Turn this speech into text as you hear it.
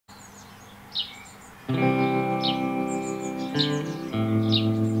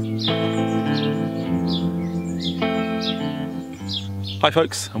Hi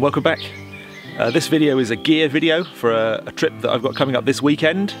folks, and welcome back. This video is a gear video for a trip that I've got coming up this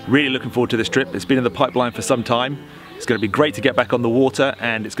weekend. Really looking forward to this trip. It's been in the pipeline for some time. It's going to be great to get back on the water,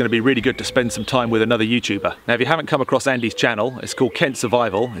 and it's going to be really good to spend some time with another YouTuber. Now, if you haven't come across Andy's channel, it's called Kent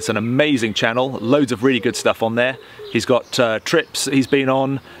Survival. It's an amazing channel, loads of really good stuff on there. He's got trips he's been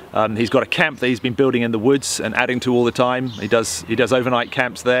on. He's got a camp that he's been building in the woods and adding to all the time. He does overnight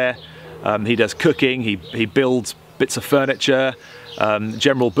camps there. He does cooking. He builds bits of furniture.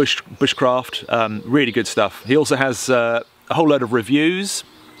 General bushcraft, really good stuff. He also has a whole load of reviews,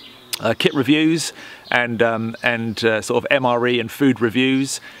 kit reviews, and sort of MRE and food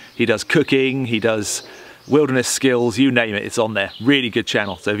reviews. He does cooking, he does wilderness skills, you name it, it's on there. Really good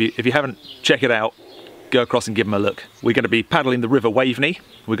channel. So if you haven't, check it out. Go across and give him a look. We're going to be paddling the River Waveney.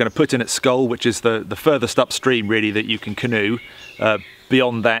 We're going to put in at Skull, which is the furthest upstream really that you can canoe.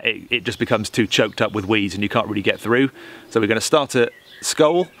 Beyond that, it just becomes too choked up with weeds and you can't really get through. So we're going to start at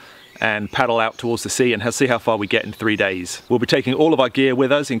Skull and paddle out towards the sea and see how far we get in 3 days. We'll be taking all of our gear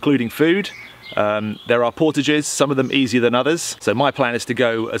with us, including food. There are portages, some of them easier than others. So my plan is to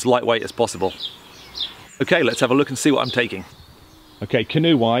go as lightweight as possible. Okay, let's have a look and see what I'm taking. Okay,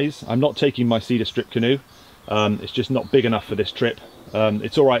 canoe-wise, I'm not taking my cedar strip canoe. It's just not big enough for this trip.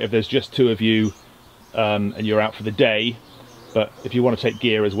 It's all right if there's just two of you and you're out for the day, but if you want to take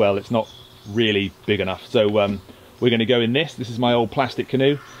gear as well, it's not really big enough. So we're going to go in this. This is my old plastic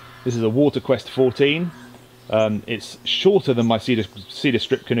canoe. This is a WaterQuest 14. It's shorter than my cedar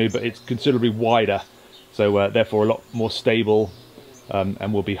strip canoe, but it's considerably wider, so therefore a lot more stable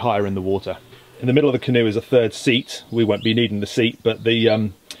and will be higher in the water. In the middle of the canoe is a third seat. We won't be needing the seat, but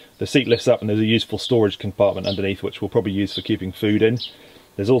the seat lifts up and there's a useful storage compartment underneath, which we'll probably use for keeping food in.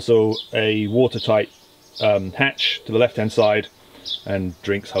 There's also a watertight hatch to the left-hand side, and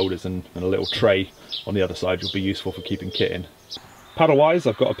drinks holders and a little tray on the other side, which will be useful for keeping kit in. Paddle-wise,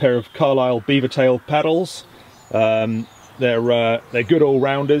 I've got a pair of Carlisle beaver tail paddles. They're good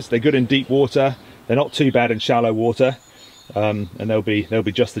all-rounders. They're good in deep water. They're not too bad in shallow water, and they'll be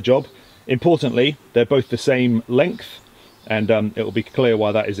just the job. Importantly, they're both the same length, and it will be clear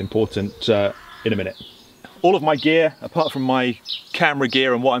why that is important in a minute. All of my gear, apart from my camera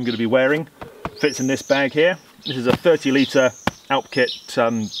gear and what I'm going to be wearing, fits in this bag here. This is a 30-litre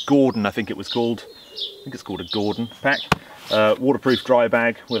Alpkit Gordon, I think it was called. I think it's called a Gordon pack. Waterproof dry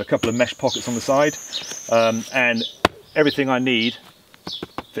bag with a couple of mesh pockets on the side, and everything I need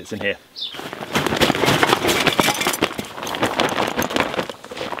fits in here.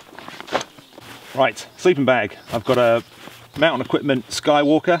 Right, sleeping bag. I've got a Mountain Equipment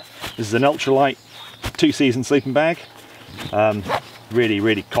Skywalker. This is an ultralight 2-season sleeping bag.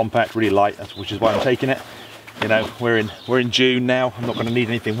 Really compact, really light, which is why I'm taking it. You know, we're in June now. I'm not going to need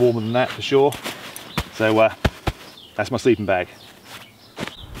anything warmer than that for sure. So that's my sleeping bag.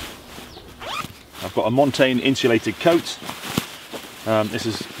 I've got a Montane insulated coat. This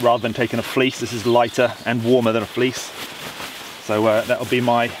is, rather than taking a fleece, this is lighter and warmer than a fleece. So that'll be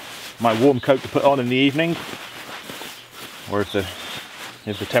my warm coat to put on in the evening, or if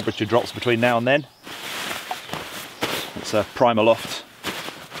the temperature drops between now and then. It's a Primaloft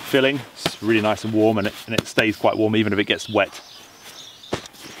filling. It's really nice and warm, and it stays quite warm even if it gets wet.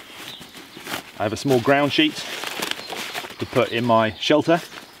 I have a small ground sheet to put in my shelter.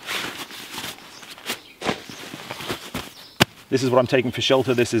 This is what I'm taking for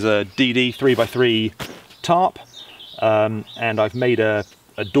shelter. This is a DD 3x3 tarp, and I've made a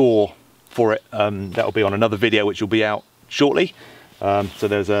door for it. That'll be on another video which will be out shortly. So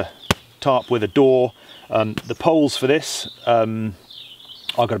there's a tarp with a door. The poles for this are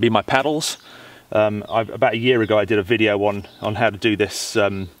going to be my paddles. About a year ago I did a video on how to do this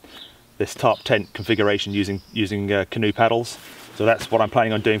this tarp tent configuration using canoe paddles. So that's what I'm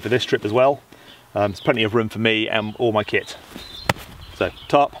planning on doing for this trip as well. There's plenty of room for me and all my kit. So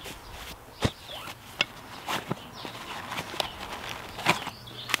tarp.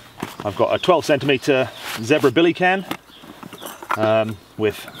 I've got a 12cm zebra billy can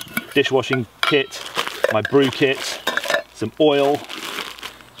with dishwashing kit, my brew kit, some oil,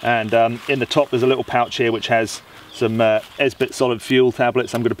 and in the top there's a little pouch here which has some Esbit solid fuel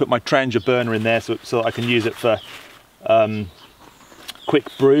tablets. I'm going to put my Trangia burner in there so that I can use it for quick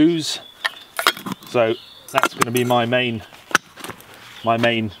brews. So that's going to be my main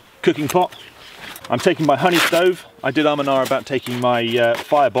cooking pot. I'm taking my honey stove. I did and about taking my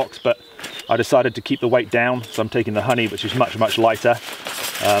firebox, but I decided to keep the weight down, so I'm taking the honey, which is much lighter,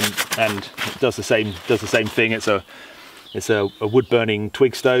 and it does the same thing. It's a wood burning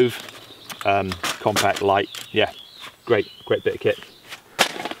twig stove. compact, light. Yeah, great bit of kit.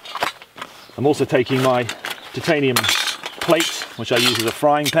 I'm also taking my titanium plate, which I use as a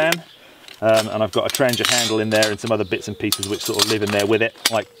frying pan, and I've got a transit handle in there and some other bits and pieces which sort of live in there with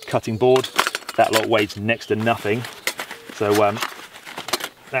it, like cutting board. That lot weighs next to nothing, so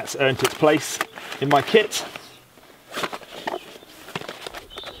that's earned its place in my kit.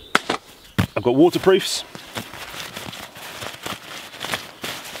 I've got waterproofs.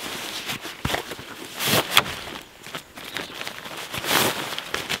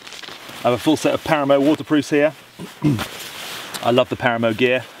 I have a full set of Paramo waterproofs here. I love the Paramo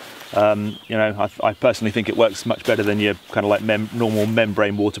gear. You know, I personally think it works much better than your kind of like normal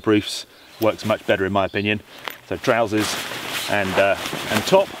membrane waterproofs. Works much better in my opinion. So trousers and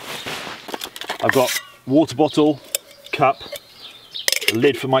top. I've got water bottle, cup, a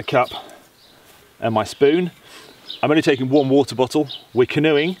lid for my cup, and my spoon. I'm only taking one water bottle. We're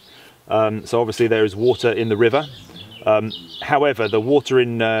canoeing, so obviously there is water in the river. However, the water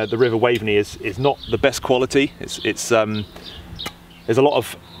in the River Waveney is not the best quality. There's a lot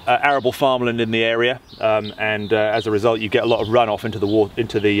of arable farmland in the area, and as a result, you get a lot of runoff into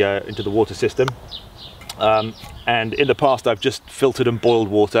the water system. And in the past, I've just filtered and boiled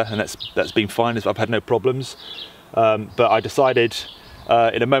water, and that's been fine. I've had no problems. But I decided,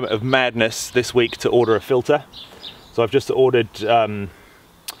 in a moment of madness this week, to order a filter. So I've just ordered.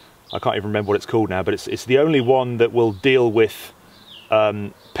 I can't even remember what it's called now, but it's the only one that will deal with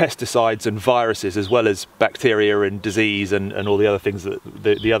pesticides and viruses, as well as bacteria and disease and all the other things that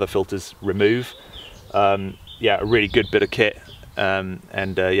the other filters remove. Yeah, a really good bit of kit, yeah,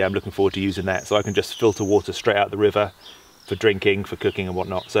 I'm looking forward to using that. So I can just filter water straight out the river for drinking, for cooking and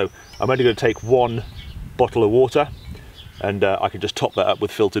whatnot. So I'm only going to take one bottle of water, and I can just top that up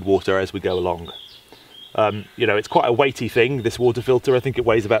with filtered water as we go along. You know, it's quite a weighty thing, this water filter. I think it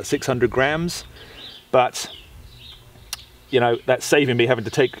weighs about 600 grams, but you know, that's saving me having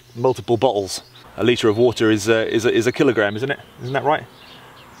to take multiple bottles. A litre of water is a kilogram, isn't it? Isn't that right?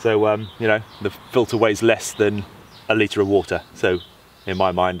 So you know, the filter weighs less than a litre of water. So in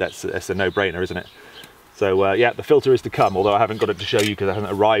my mind, that's a no-brainer, isn't it? So yeah, the filter is to come, although I haven't got it to show you because it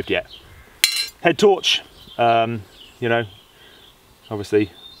hasn't arrived yet. Head torch, you know,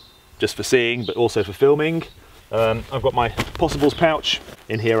 obviously just for seeing, but also for filming. I've got my possibles pouch.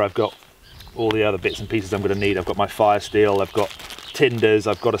 In here I've got all the other bits and pieces I'm going to need. I've got my fire steel, I've got tinders,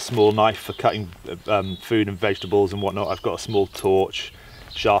 I've got a small knife for cutting food and vegetables and whatnot. I've got a small torch,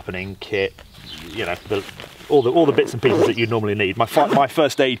 sharpening kit, you know, all the bits and pieces that you normally need. My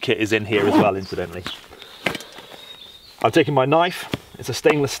first aid kit is in here as well, incidentally. I've taken my knife. It's a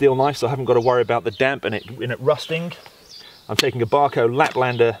stainless steel knife, so I haven't got to worry about the damp and it rusting. I'm taking a Barco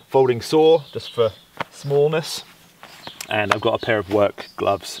Laplander folding saw, just for smallness. And I've got a pair of work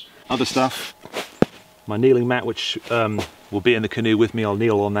gloves. Other stuff, my kneeling mat, which will be in the canoe with me. I'll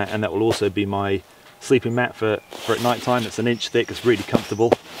kneel on that, and that will also be my sleeping mat for at night time. It's an inch thick, it's really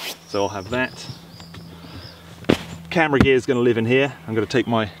comfortable. So I'll have that. Camera gear is going to live in here. I'm going to take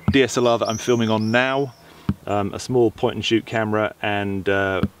my DSLR that I'm filming on now, a small point and shoot camera, and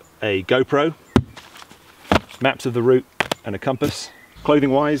a GoPro, maps of the route, and a compass. Clothing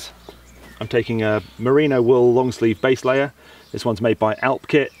wise, I'm taking a merino wool long sleeve base layer. This one's made by Alp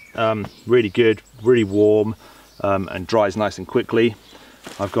Kit, really good, really warm, and dries nice and quickly.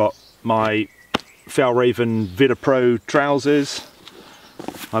 I've got my Fjallraven Vida Pro trousers.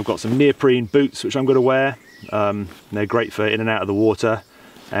 I've got some neoprene boots which I'm going to wear. They're great for in and out of the water,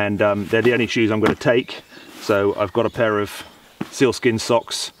 and they're the only shoes I'm going to take. So I've got a pair of sealskin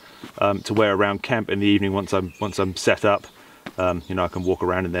socks to wear around camp in the evening once I'm set up. You know, I can walk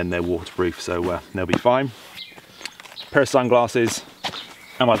around and then they're waterproof, so they'll be fine. Pair of sunglasses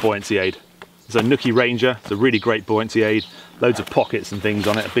and my buoyancy aid. It's a Nookie Ranger. It's a really great buoyancy aid. Loads of pockets and things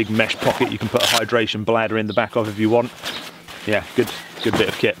on it. A big mesh pocket you can put a hydration bladder in the back of if you want. Yeah, good bit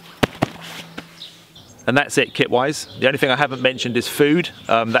of kit. And that's it kit-wise. The only thing I haven't mentioned is food.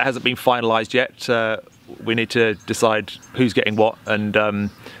 That hasn't been finalised yet. We need to decide who's getting what and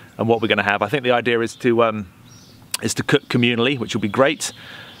what we're going to have. I think the idea is to cook communally, which will be great.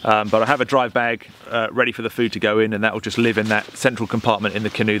 But I have a drive bag ready for the food to go in, and that will just live in that central compartment in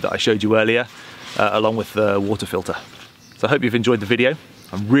the canoe that I showed you earlier, along with the water filter. So I hope you've enjoyed the video.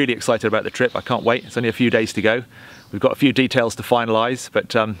 I'm really excited about the trip. I can't wait. It's only a few days to go. We've got a few details to finalise,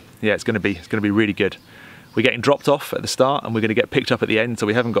 but yeah, it's going to be really good. We're getting dropped off at the start, and we're going to get picked up at the end, so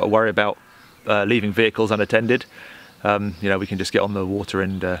we haven't got to worry about leaving vehicles unattended. You know, we can just get on the water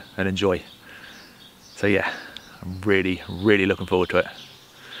and enjoy. So yeah, I'm really looking forward to it.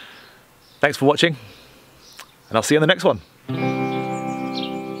 Thanks for watching, and I'll see you in the next one.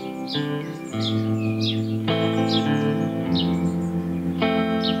 you.